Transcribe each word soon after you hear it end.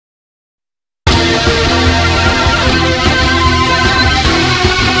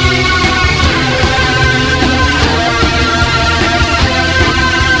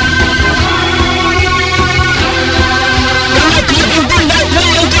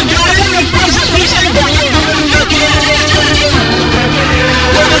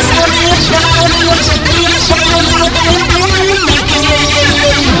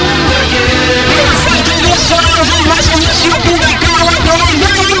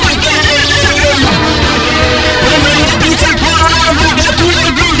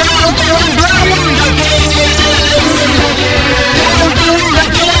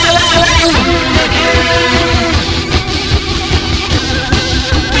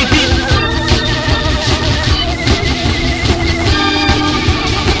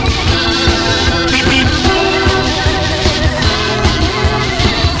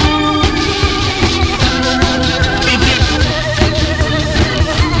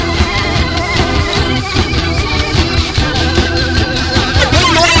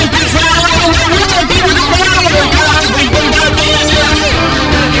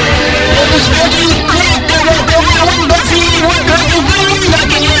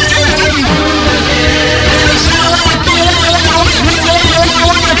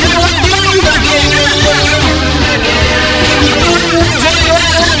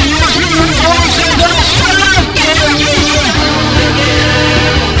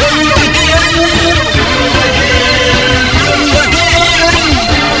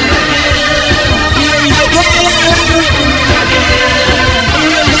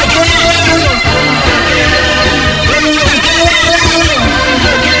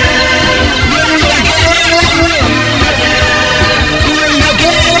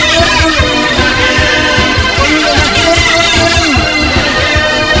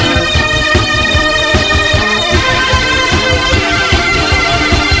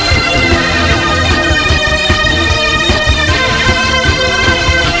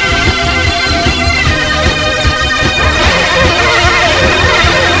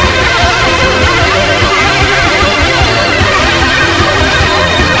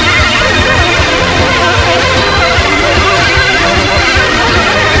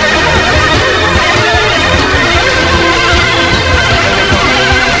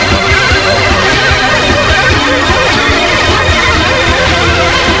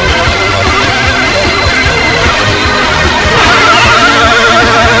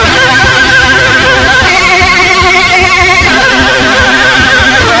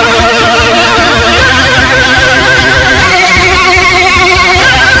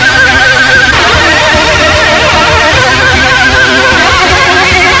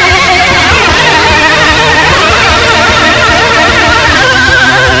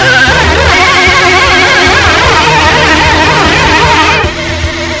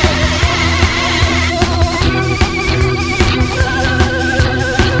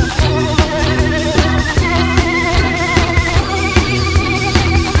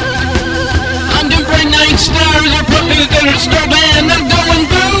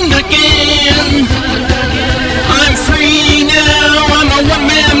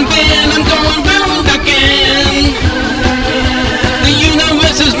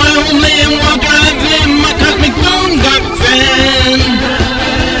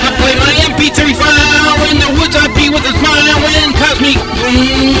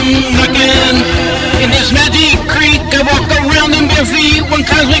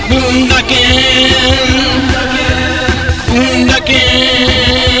boondockin',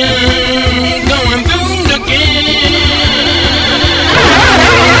 going boondockin'.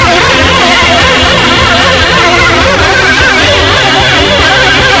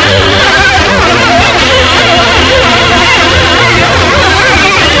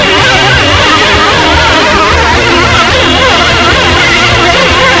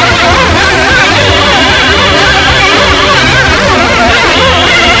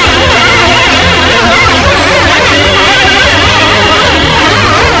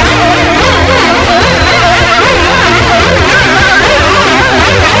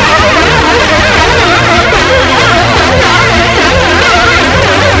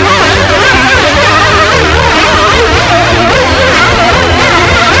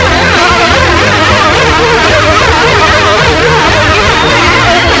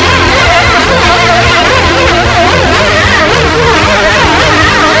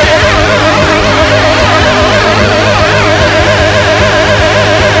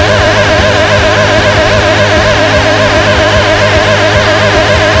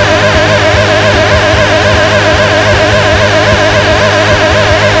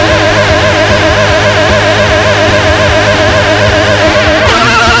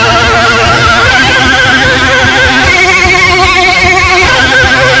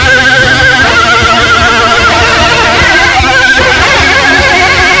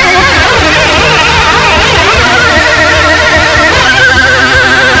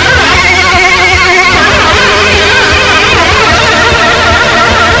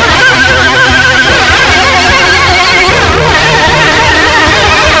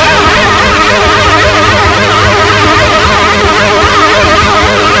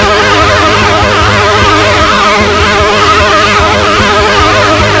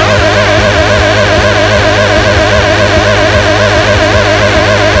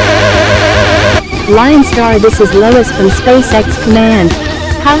 Lionstar, this is Lois from SpaceX Command.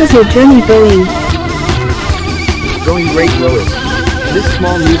 How is your journey going? Going great, Lois. This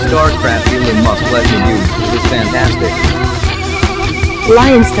small new starcraft Elon Musk let me use is fantastic.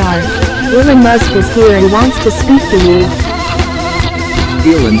 Lionstar, Elon Musk is here and wants to speak to you.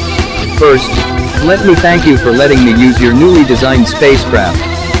 Elon, first, let me thank you for letting me use your newly designed spacecraft.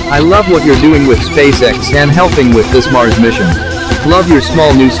 I love what you're doing with SpaceX and helping with this Mars mission. Love your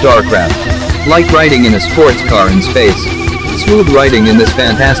small new starcraft. Like riding in a sports car in space. Smooth riding in this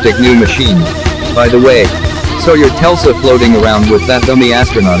fantastic new machine. By the way, so your Telsa floating around with that dummy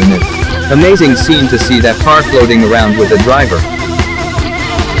astronaut in it. Amazing scene to see that car floating around with a driver.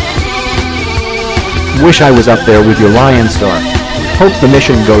 Wish I was up there with your Lionstar. Hope the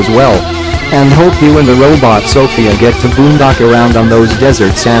mission goes well. And hope you and the robot Sophia get to boondock around on those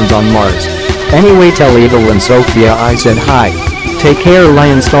desert sands on Mars. Anyway, tell Eagle and Sophia I said hi. Take care,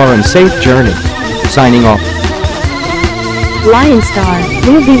 Lionstar, and safe journey. Signing off. Lionstar,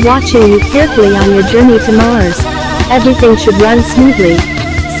 we'll be watching you carefully on your journey to Mars. Everything should run smoothly.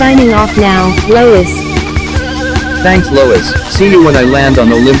 Signing off now, Lois. Thanks, Lois. See you when I land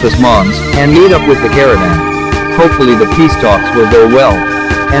on Olympus Mons, and meet up with the caravan. Hopefully the peace talks will go well,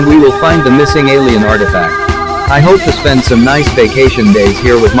 and we will find the missing alien artifact. I hope to spend some nice vacation days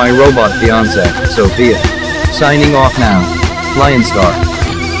here with my robot fiancée, Sophia. Signing off now. Lionstar.